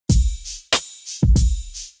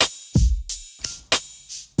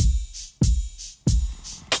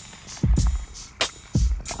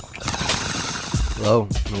Hello,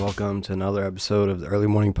 and welcome to another episode of the Early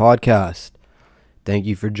Morning Podcast. Thank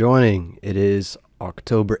you for joining. It is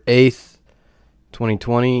October 8th,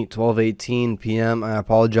 2020, 12:18 p.m. I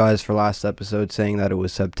apologize for last episode saying that it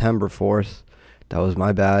was September 4th. That was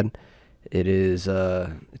my bad. It's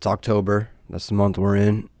October. That's the month we're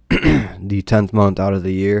in. The 10th month out of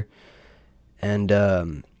the year. And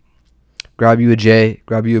grab you a J,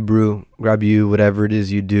 grab you a brew, grab you whatever it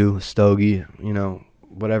is you do, stogie,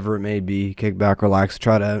 whatever it may be. Kick back, relax,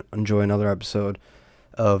 try to enjoy another episode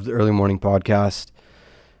of the Early Morning Podcast.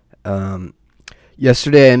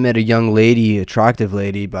 Yesterday I met a young lady, attractive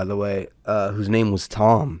lady, by the way, whose name was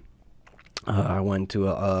Tom. I went to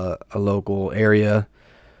a local area,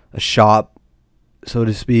 a shop, so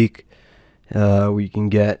to speak, where you can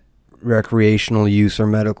get recreational use or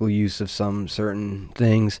medical use of some certain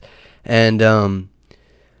things. And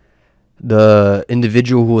the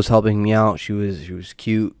individual who was helping me out, she was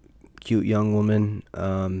cute young woman.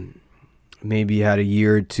 Maybe had a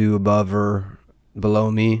year or two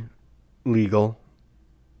below me, legal.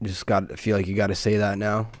 I feel like you got to say that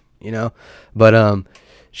now, But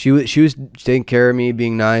she was taking care of me,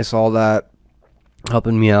 being nice, all that,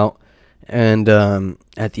 helping me out. And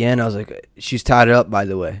at the end, I was like, she's tatted up, by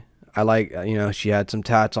the way. I like, she had some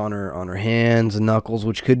tats on her hands and knuckles,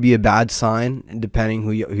 which could be a bad sign, depending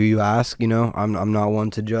who you ask. I'm not one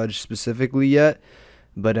to judge specifically yet,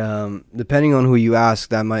 but depending on who you ask,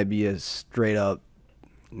 that might be a straight up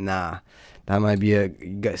nah. That might be you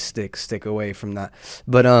got stick away from that.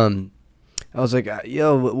 But I was like,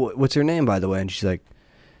 yo, what's your name, by the way? And she's like,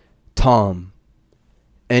 Tom.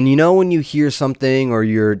 And when you hear something or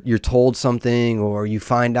you're told something or you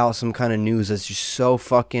find out some kind of news that's just so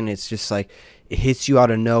fucking, it's just like it hits you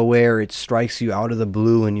out of nowhere, it strikes you out of the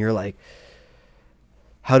blue, and you're like,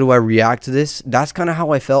 how do I react to this? That's kind of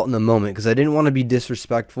how I felt in the moment, because I didn't want to be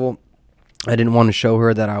disrespectful. I didn't want to show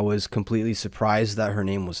her that I was completely surprised that her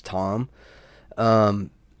name was Tom.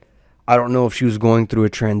 I don't know if she was going through a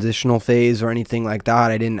transitional phase or anything like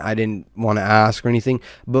that. I didn't want to ask or anything.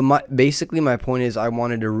 But my point is I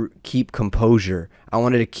wanted to keep composure. I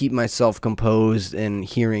wanted to keep myself composed and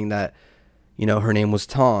hearing that, her name was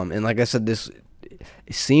Tom. And like I said, it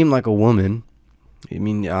seemed like a woman. I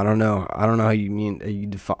mean, I don't know how you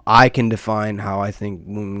mean. I can define how I think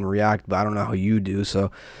women react, but I don't know how you do.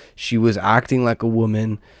 So she was acting like a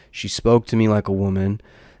woman. She spoke to me like a woman.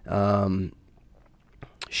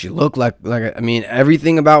 She looked like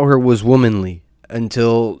everything about her was womanly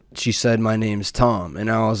until she said my name's Tom, and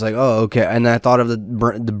I was like, oh, okay. And I thought of the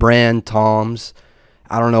brand Tom's.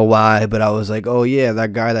 I don't know why, but I was like, oh yeah,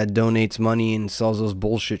 that guy that donates money and sells those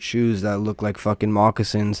bullshit shoes that look like fucking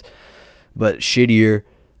moccasins, but shittier.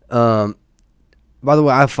 By the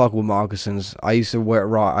way, I fuck with moccasins. I used to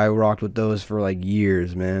I rocked with those for like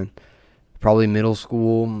years, man. Probably middle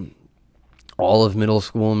school. All of middle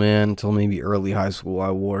school, man, until maybe early high school,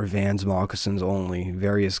 I wore Vans moccasins only,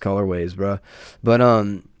 various colorways, bro. But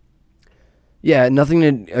yeah,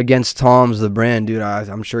 nothing against Tom's, the brand, dude.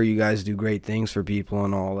 I'm sure you guys do great things for people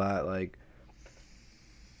and all that, like.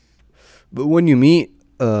 But when you meet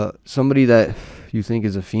somebody that you think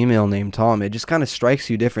is a female named Tom, it just kind of strikes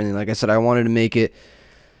you differently. Like I said, I wanted to make it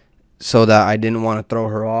so that I didn't want to throw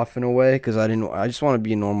her off in a way, because I just want to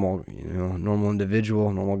be a normal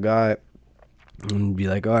individual, normal guy. And be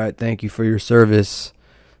like, all right, thank you for your service,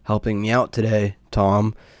 helping me out today,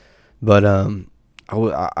 Tom. But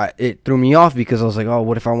it threw me off because I was like, oh,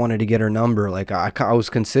 what if I wanted to get her number? Like I was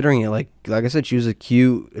considering it. Like I said, she was a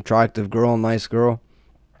cute, attractive girl, nice girl.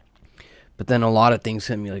 But then a lot of things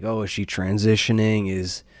hit me like, oh, is she transitioning?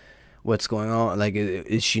 Is what's going on? Like,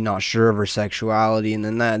 is she not sure of her sexuality? And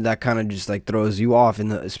then that kind of just like throws you off,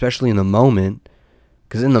 especially in the moment.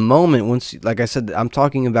 Because in the moment, like I said, I'm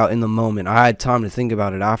talking about in the moment. I had time to think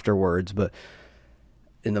about it afterwards, but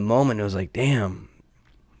in the moment, it was like, damn,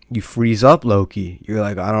 you freeze up, Loki. You're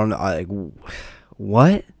like, I don't know, like,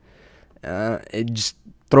 what? It just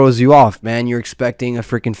throws you off, man. You're expecting a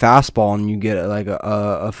freaking fastball, and you get like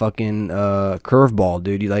a fucking curveball,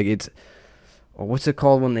 dude. You like it's, what's it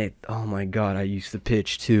called when they? Oh my god, I used to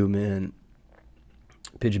pitch too, man.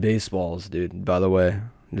 Pitch baseballs, dude. By the way,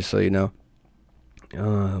 just so you know.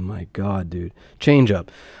 Oh my god, dude. Change up.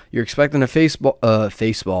 You're expecting a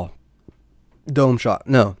faceball. Dome shot.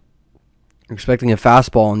 No. You're expecting a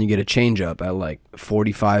fastball and you get a change up at like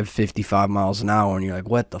 45, 55 miles an hour, and you're like,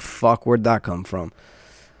 what the fuck? Where'd that come from?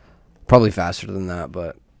 Probably faster than that,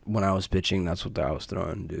 but when I was pitching, that's what I was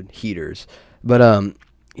throwing, dude. Heaters. But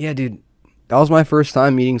yeah, dude. That was my first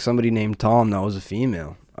time meeting somebody named Tom that was a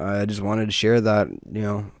female. I just wanted to share that,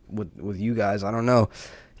 with you guys. I don't know.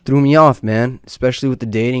 Threw me off, man. Especially with the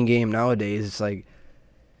dating game nowadays. It's like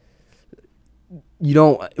you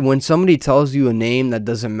don't, when somebody tells you a name that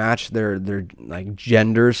doesn't match their like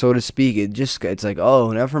gender, so to speak, it's like,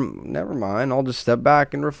 oh, never mind, I'll just step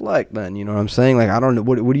back and reflect then, you know what I'm saying? Like, I don't know,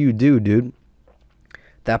 what do you do, dude?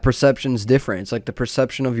 That perception's different. It's like the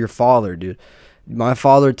perception of your father, dude. My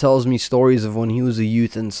father tells me stories of when he was a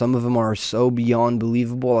youth, and some of them are so beyond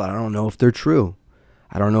believable, I don't know if they're true.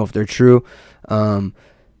 I don't know if they're true.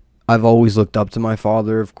 I've always looked up to my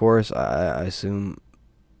father, of course. I assume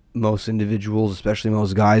most individuals, especially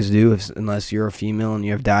most guys, do, unless you're a female and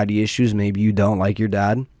you have daddy issues. Maybe you don't like your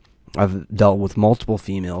dad. I've dealt with multiple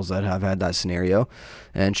females that have had that scenario,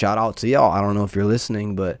 and shout out to y'all. I don't know if you're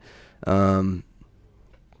listening, but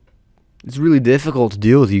it's really difficult to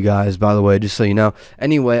deal with you guys, by the way, just so you know.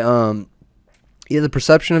 Anyway, yeah, the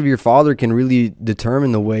perception of your father can really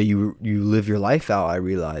determine the way you live your life out, I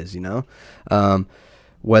realize, you know.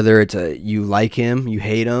 Whether it's you like him, you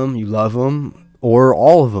hate him, you love him, or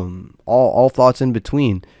all of them, all thoughts in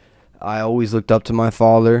between. I always looked up to my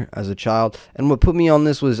father as a child, and what put me on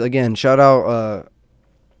this was, again, shout out,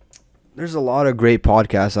 there's a lot of great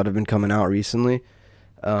podcasts that have been coming out recently,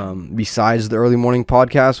 besides the Early Morning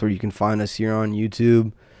Podcast, where you can find us here on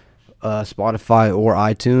YouTube, Spotify, or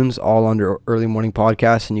iTunes, all under Early Morning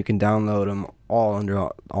Podcast, and you can download them all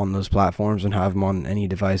on those platforms and have them on any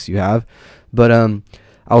device you have. But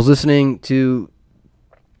I was listening to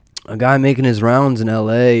a guy making his rounds in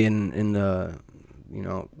LA and in the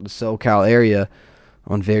the SoCal area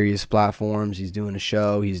on various platforms. He's doing a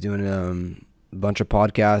show. He's doing a bunch of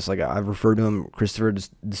podcasts. Like, I've referred to him, Christopher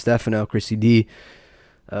DeStefano, Chrissy D,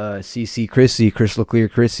 CC Chrissy, Chris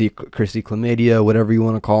Leclerc, Chrissy Chlamydia, whatever you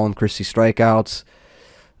want to call him, Chrissy Strikeouts,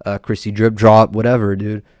 Chrissy Drip Drop, whatever,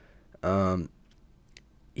 dude.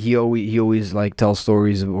 He always like tells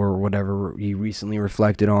stories or whatever. He recently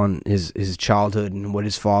reflected on his childhood and what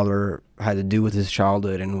his father had to do with his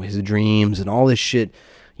childhood and his dreams and all this shit.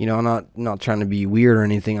 You know, I'm not trying to be weird or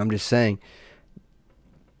anything. I'm just saying,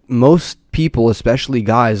 most people, especially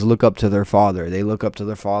guys, look up to their father. They look up to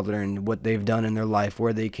their father and what they've done in their life,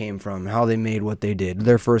 where they came from, how they made what they did,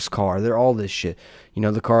 their first car, their all this shit. You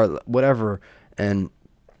know, the car, whatever. And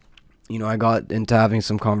I got into having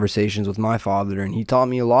some conversations with my father, and he taught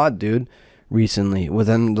me a lot, dude, recently.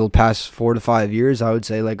 Within the past 4 to 5 years, I would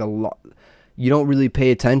say, like, a lot. You don't really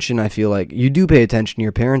pay attention, I feel like. You do pay attention to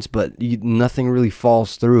your parents, but nothing really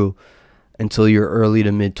falls through until your early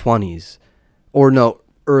to mid-20s. Or no,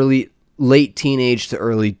 late teenage to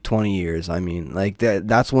early 20 years. I mean, like,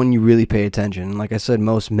 that's when you really pay attention. And like I said,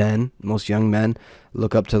 most young men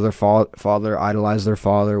look up to their father, idolize their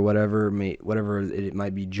father, whatever it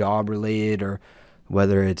might be, job related, or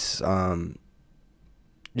whether it's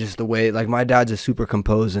just the way. Like, my dad's a super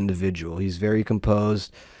composed individual. He's very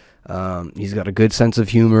composed. He's got a good sense of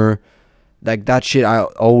humor. Like, that shit, I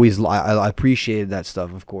appreciated that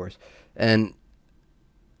stuff, of course. And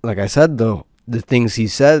like I said, though, the things he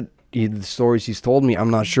said, the stories he's told me,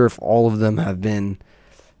 I'm not sure if all of them have been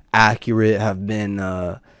accurate, have been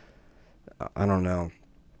I don't know,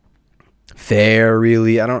 fair,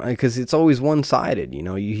 really. I don't, because it's always one-sided.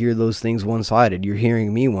 You hear those things one-sided. You're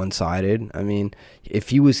hearing me one-sided. I mean, if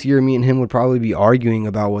he was here, me and him would probably be arguing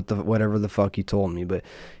about whatever the fuck he told me. But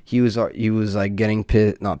he was like getting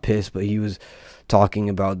not pissed, but he was talking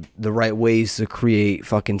about the right ways to create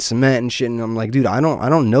fucking cement and shit. And I'm like, dude, I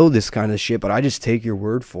don't know this kind of shit, but I just take your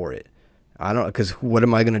word for it. Because what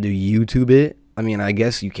am I gonna do? YouTube it? I mean, I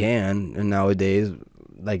guess you can, and nowadays,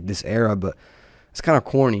 like this era, but it's kind of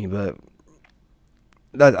corny. But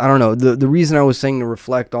that, I don't know. The reason I was saying to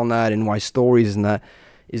reflect on that and why stories and that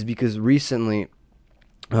is because recently,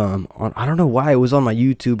 I don't know why, it was on my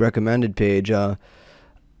YouTube recommended page.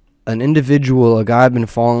 An individual, a guy I've been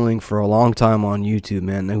following for a long time on YouTube,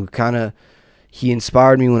 man, who he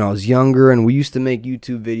inspired me when I was younger, and we used to make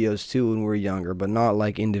YouTube videos too when we were younger, but not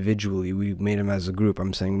like individually. We made them as a group.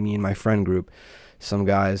 I'm saying me and my friend group, some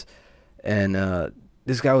guys, and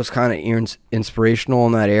this guy was kind of inspirational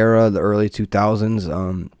in that era, the early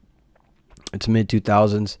 2000s, to mid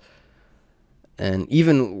 2000s, and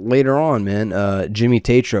even later on, man. Jimmy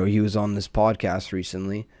Tatro, he was on this podcast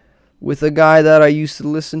recently with a guy that I used to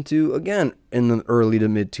listen to, again, in the early to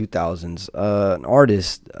mid 2000s, an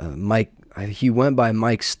artist, Mike. He went by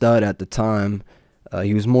Mike Stud at the time.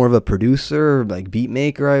 He was more of a producer, like beat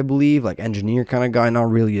maker, I believe, like engineer kind of guy, not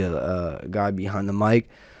really a guy behind the mic.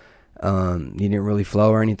 He didn't really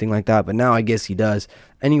flow or anything like that, but now I guess he does.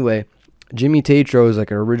 Anyway, Jimmy Tatro is like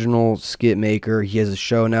an original skit maker. He has a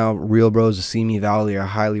show now, Real Bros of Simi Valley. I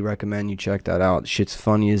highly recommend you check that out. Shit's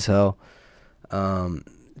funny as hell.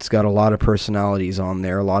 It's got a lot of personalities on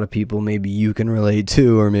there. A lot of people maybe you can relate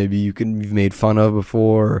to, or maybe you've made fun of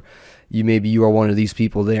before. Or you are one of these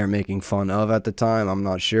people they are making fun of at the time. I'm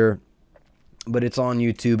not sure. But it's on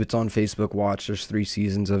YouTube. It's on Facebook Watch. There's 3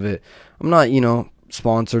 seasons of it. I'm not,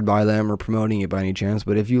 sponsored by them or promoting it by any chance.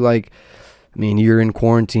 But if you like, you're in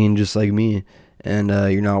quarantine just like me, and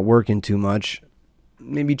you're not working too much,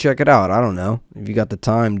 maybe check it out. I don't know. If you got the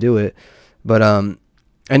time, do it. But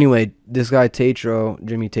anyway, this guy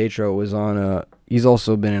Jimmy Tatro was on he's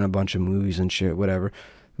also been in a bunch of movies and shit, whatever.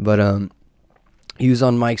 But he was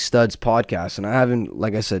on Mike Stud's podcast, and I haven't,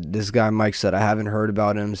 like I said, this guy Mike Stud, I haven't heard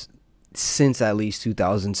about him since at least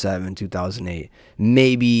 2007, 2008,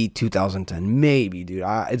 maybe 2010, maybe, dude.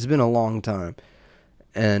 It's been a long time.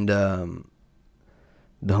 And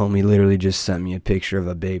the homie literally just sent me a picture of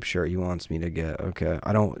a Bape shirt he wants me to get. Okay,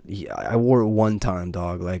 I wore it one time,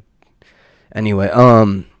 dog. Like, anyway,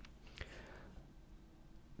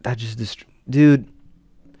 that just dude,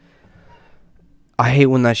 I hate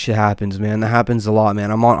when that shit happens, man. That happens a lot,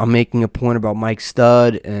 man. I'm making a point about Mike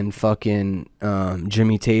Stud and fucking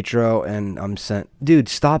Jimmy Tatro, and dude,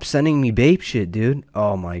 stop sending me Bape shit, dude.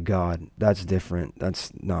 Oh my god, that's different.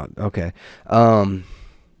 That's not okay.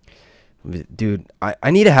 Dude,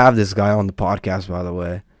 I need to have this guy on the podcast, by the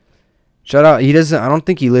way. Shout out, I don't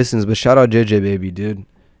think he listens, but shout out JJ Baby, dude.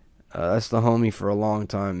 That's the homie for a long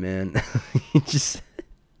time, man.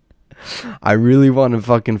 I really want to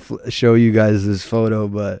fucking show you guys this photo,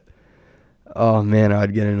 but oh man,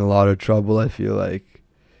 I'd get in a lot of trouble, I feel like.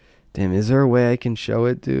 Damn, is there a way I can show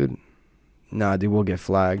it, dude? Nah, dude, we'll get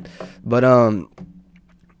flagged. But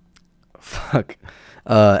fuck.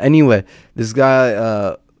 Anyway, this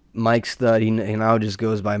guy Mike Stud, he now just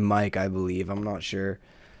goes by Mike, I believe. I'm not sure.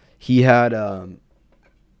 He had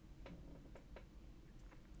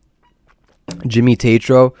Jimmy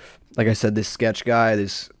Tatro, like I said, this sketch guy,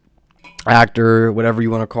 this actor, whatever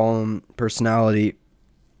you want to call him, personality,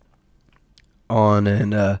 on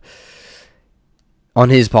his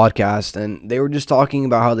podcast, and they were just talking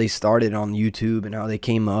about how they started on YouTube and how they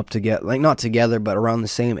came up together, like not together, but around the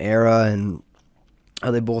same era, and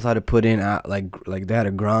how they both had to put in like they had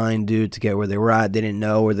to grind, dude, to get where they were at. They didn't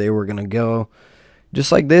know where they were gonna go.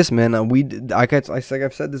 Just like this, man. Like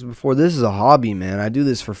I've said this before. This is a hobby, man. I do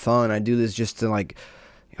this for fun. I do this just to like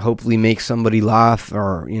hopefully make somebody laugh,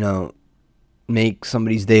 or make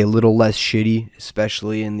somebody's day a little less shitty,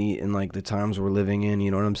 especially in like the times we're living in, you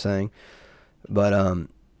know what I'm saying? But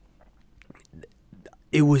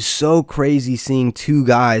it was so crazy seeing 2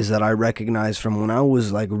 guys that I recognized from when I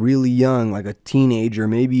was like really young, like a teenager,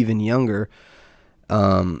 maybe even younger,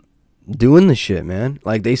 doing the shit, man.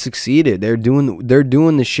 Like, they succeeded. They're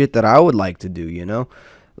doing the shit that I would like to do,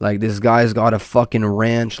 Like, this guy's got a fucking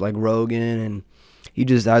ranch like Rogan, and he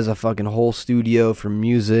just has a fucking whole studio for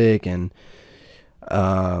music and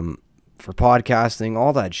for podcasting,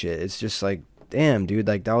 all that shit. It's just like, damn, dude,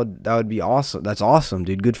 like that would be awesome. That's awesome,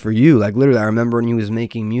 dude. Good for you. Like, literally, I remember when he was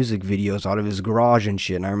making music videos out of his garage and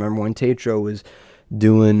shit. And I remember when Tatro was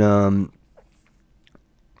doing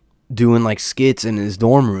like skits in his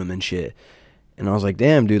dorm room and shit. And I was like,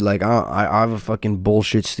 damn, dude, like I have a fucking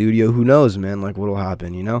bullshit studio. Who knows, man? Like, what'll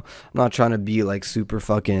happen? I'm not trying to be like super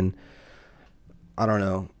fucking, I don't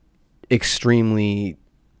know, extremely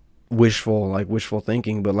wishful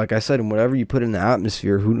thinking, but like I said, whatever you put in the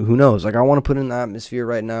atmosphere, who knows? Like, I want to put in the atmosphere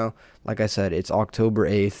right now. Like I said, it's October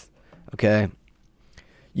 8th. Okay,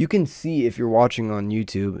 you can see if you're watching on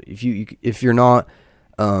YouTube. If you're not,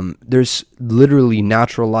 there's literally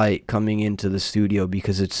natural light coming into the studio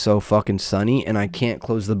because it's so fucking sunny, and I can't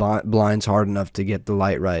close the blinds hard enough to get the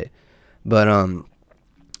light right. But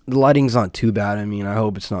the lighting's not too bad. I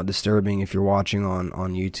hope it's not disturbing if you're watching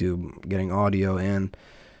on YouTube, getting audio and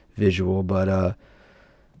visual. But I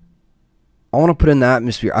want to put in the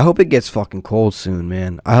atmosphere. I hope it gets fucking cold soon,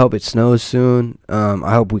 man. I hope it snows soon.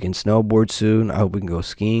 I hope we can snowboard soon. I hope we can go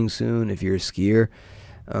skiing soon if you're a skier.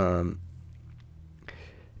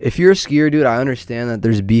 If you're a skier, dude, I understand that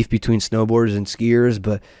there's beef between snowboarders and skiers,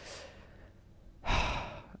 but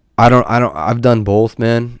I've done both,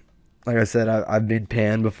 man. Like I said, I've been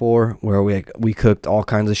pan before, where we cooked all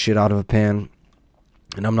kinds of shit out of a pan,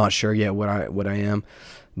 and I'm not sure yet what I am.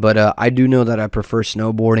 But I do know that I prefer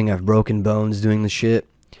snowboarding. I've broken bones doing the shit.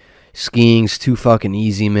 Skiing's too fucking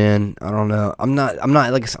easy, man. I don't know. I'm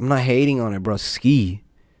not hating on it, bro. Ski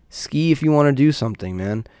if you want to do something,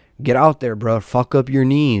 man. Get out there, bro. Fuck up your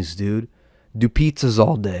knees, dude. Do pizzas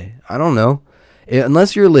all day. I don't know.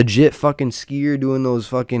 Unless you're a legit fucking skier doing those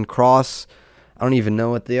fucking cross, I don't even know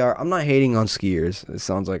what they are. I'm not hating on skiers. It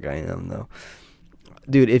sounds like I am, though.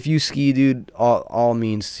 dude, if you ski, dude, all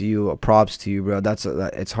means to you, props to you, bro.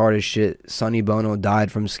 It's hard as shit. Sonny Bono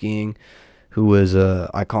died from skiing, who was a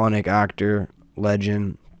iconic actor,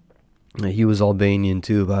 legend. He was Albanian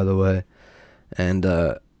too, by the way. And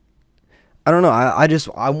I don't know.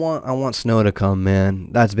 I want snow to come,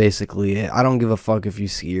 man. That's basically it. I don't give a fuck if you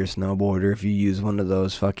ski or snowboard or if you use one of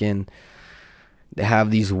those fucking. They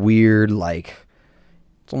have these weird like.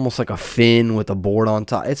 It's almost like a fin with a board on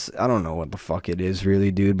top. I don't know what the fuck it is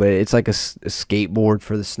really, dude, but it's like a skateboard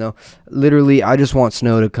for the snow. Literally, I just want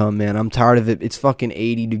snow to come, man. I'm tired of it. It's fucking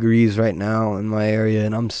 80 degrees right now in my area,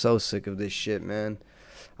 and I'm so sick of this shit, man.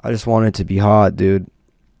 I just want it to be hot, dude.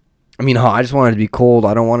 I mean, hot. I just want it to be cold.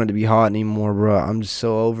 I don't want it to be hot anymore, bro. I'm just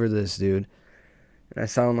so over this, dude. And I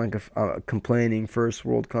sound like a complaining first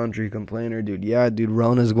world country complainer, dude. Yeah, dude,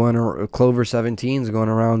 Rona's going to Clover 17's going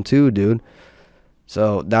around too, dude.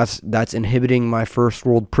 So that's inhibiting my first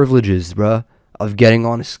world privileges, bruh, of getting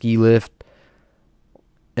on a ski lift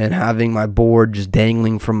and having my board just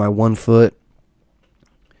dangling from my one foot.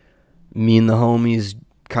 Me and the homies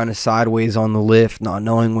kind of sideways on the lift, not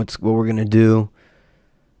knowing what we're gonna do.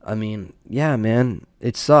 I mean, yeah, man,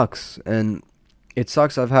 it sucks, and it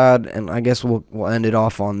sucks. And I guess we'll end it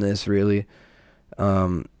off on this really.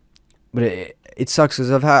 But it sucks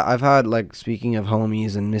because I've had like, speaking of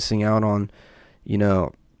homies and missing out on, you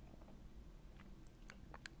know,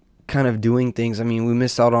 kind of doing things. I mean, we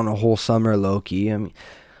missed out on a whole summer, low-key. I mean,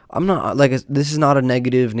 I'm not, like, this is not a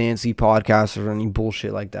negative Nancy podcast or any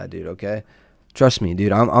bullshit like that, dude, okay? Trust me,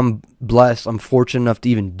 dude. I'm blessed. I'm fortunate enough to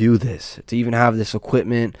even do this, to even have this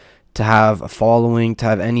equipment, to have a following, to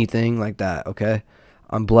have anything like that, okay?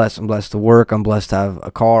 I'm blessed. I'm blessed to work. I'm blessed to have a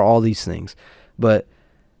car, all these things. But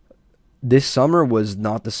this summer was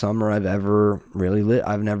not the summer I've ever really lit.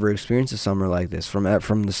 I've never experienced a summer like this. From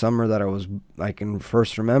the summer that I can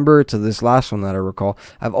first remember to this last one that I recall,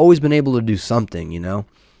 I've always been able to do something, you know,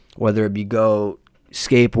 whether it be go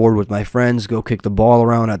skateboard with my friends, go kick the ball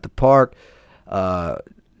around at the park,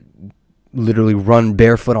 literally run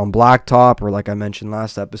barefoot on blacktop, or like I mentioned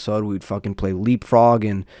last episode, we'd fucking play leapfrog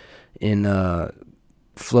in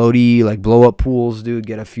floaty, like, blow up pools, dude.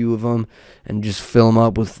 Get a few of them and just fill them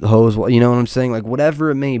up with hose. You know what I'm saying? Like,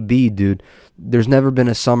 whatever it may be, dude. There's never been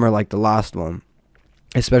a summer like the last one,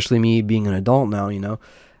 especially me being an adult now. You know,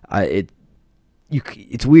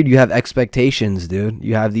 it's weird. You have expectations, dude.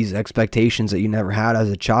 You have these expectations that you never had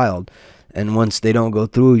as a child, and once they don't go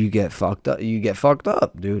through, you get fucked up. You get fucked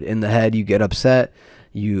up, dude. In the head, you get upset.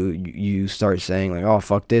 You start saying like, oh,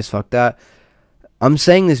 fuck this, fuck that. I'm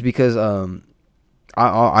saying this because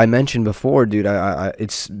I mentioned before, dude,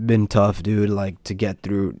 it's been tough, dude, like, to get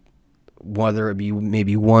through, whether it be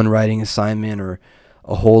maybe one writing assignment or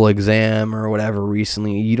a whole exam or whatever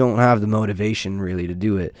recently. You don't have the motivation really to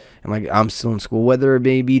do it. And like, I'm still in school, whether it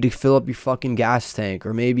may be to fill up your fucking gas tank,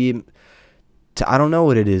 or maybe I don't know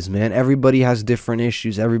what it is, man. Everybody has different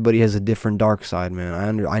issues. Everybody has a different dark side,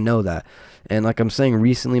 man. I know that. And like I'm saying,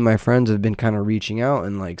 recently my friends have been kind of reaching out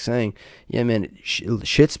and like saying, yeah, man,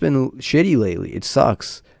 shit's been shitty lately. It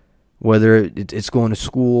sucks. Whether it's going to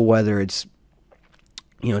school, whether it's,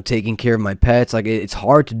 you know, taking care of my pets. Like, it's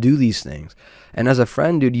hard to do these things. And as a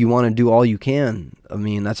friend, dude, you want to do all you can. I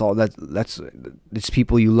mean, that's all. It's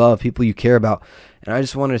people you love, people you care about. And I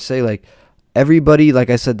just wanted to say, like, everybody, like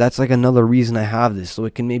I said, that's like another reason I have this. So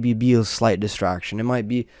it can maybe be a slight distraction. It might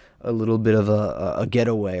be a little bit of a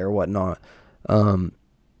getaway or whatnot.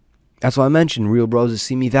 That's why I mentioned Real Bros of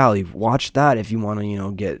Simi Valley. Watch that if you want to, you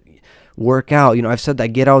know, work out. You know, I've said that,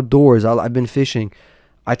 get outdoors. I've been fishing.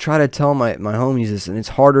 I try to tell my homies this, and it's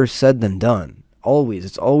harder said than done. Always.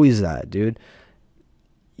 It's always that, dude.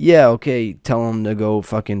 Yeah, okay, tell them to go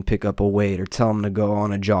fucking pick up a weight, or tell them to go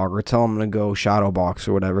on a jog, or tell them to go shadow box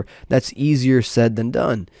or whatever. That's easier said than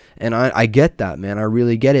done. And I get that, man. I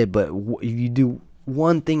really get it. But if you do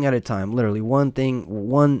one thing at a time, literally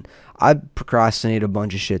I procrastinated a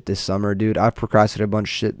bunch of shit this summer, dude. I've procrastinated a bunch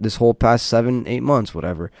of shit this whole past 7-8 months,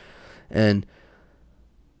 whatever. And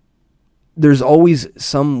there's always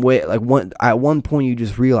some way, like, at one point you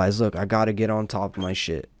just realize, look, I gotta get on top of my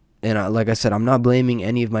shit. And like I said, I'm not blaming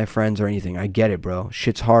any of my friends or anything. I get it, bro.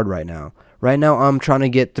 Shit's hard right now. Right now, I'm trying to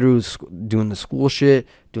get through doing the school shit,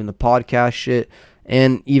 doing the podcast shit,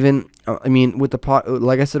 and even, I mean, with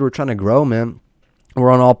like I said, we're trying to grow, man.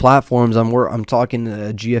 We're on all platforms. I'm talking to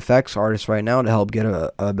a GFX artist right now to help get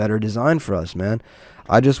a better design for us, man.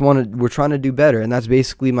 We're trying to do better, and that's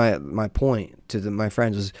basically my point to my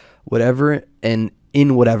friends is, whatever and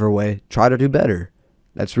in whatever way, try to do better.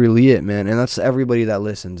 That's really it, man. And that's everybody that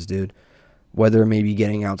listens, dude. Whether it may be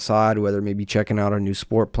getting outside, whether it may be checking out a new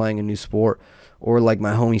sport, playing a new sport, or like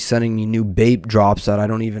my homie sending me new bape drops that I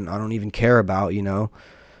don't even care about, you know.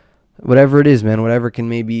 Whatever it is, man, whatever can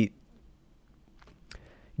maybe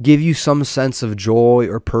give you some sense of joy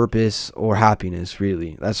or purpose or happiness,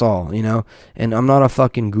 really. That's all, you know. And I'm not a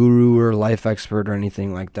fucking guru or life expert or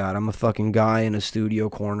anything like that. I'm a fucking guy in a studio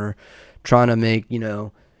corner trying to make, you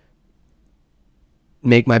know,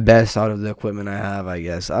 make my best out of the equipment I have, I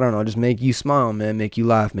guess. I don't know, just make you smile, man, make you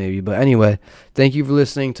laugh maybe. But anyway, thank you for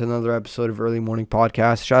listening to another episode of Early Morning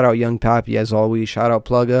Podcast. Shout out Young Pappy as always. Shout out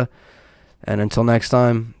Plugga. And until next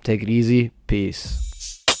time, take it easy. Peace.